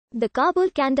The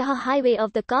Kabul-Kandahar Highway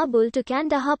of the Kabul to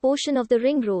Kandahar portion of the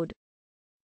Ring Road.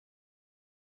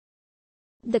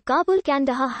 The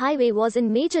Kabul-Kandahar Highway was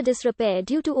in major disrepair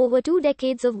due to over 2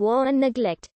 decades of war and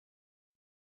neglect.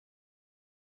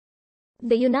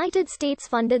 The United States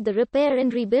funded the repair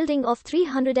and rebuilding of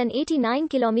 389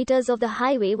 kilometers of the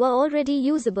highway were already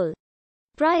usable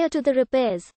prior to the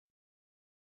repairs.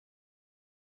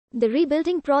 The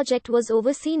rebuilding project was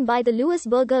overseen by the Louis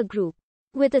Berger Group,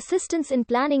 with assistance in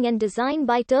planning and design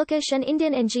by Turkish and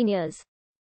Indian engineers.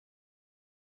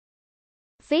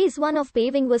 Phase 1 of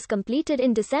paving was completed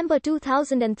in December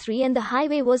 2003 and the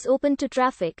highway was opened to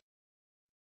traffic.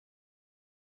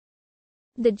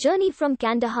 The journey from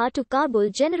Kandahar to Kabul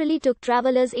generally took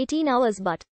travelers 18 hours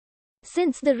but,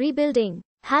 since the rebuilding,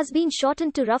 has been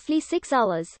shortened to roughly 6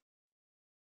 hours.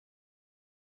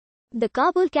 The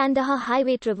Kabul-Kandahar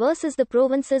Highway traverses the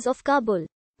provinces of Kabul,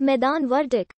 Medan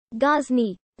Vardak,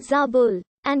 Ghazni, Zabul,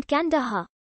 and Kandahar.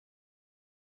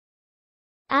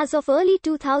 As of early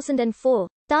 2004,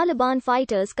 Taliban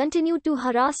fighters continued to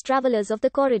harass travelers of the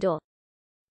corridor.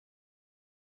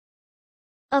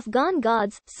 Afghan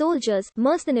guards, soldiers,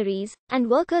 mercenaries, and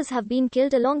workers have been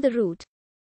killed along the route.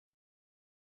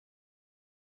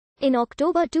 In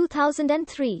October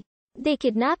 2003, they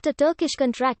kidnapped a Turkish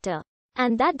contractor,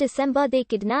 and that December they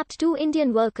kidnapped 2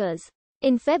 Indian workers.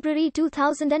 In February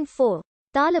 2004,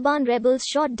 Taliban rebels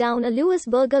shot down a Louis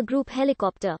Berger Group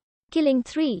helicopter, killing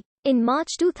 3. In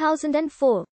March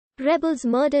 2004, rebels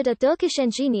murdered a Turkish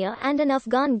engineer and an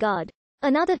Afghan guard.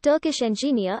 Another Turkish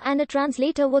engineer and a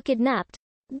translator were kidnapped.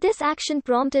 This action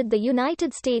prompted the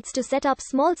United States to set up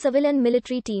small civilian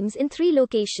military teams in 3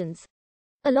 locations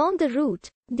along the route.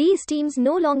 These teams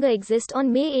no longer exist.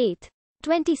 On May 8,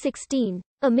 2016,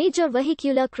 a major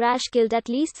vehicular crash killed at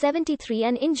least 73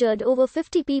 and injured over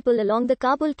 50 people along the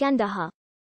Kabul-Kandahar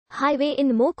highway in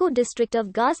Moko district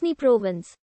of Ghazni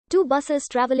province. 2 buses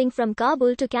traveling from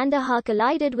Kabul to Kandahar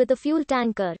collided with a fuel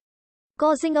tanker,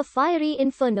 causing a fiery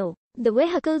inferno. The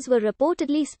vehicles were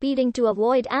reportedly speeding to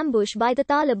avoid ambush by the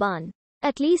Taliban.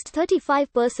 At least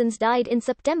 35 persons died in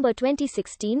September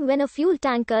 2016 when a fuel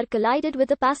tanker collided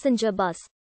with a passenger bus.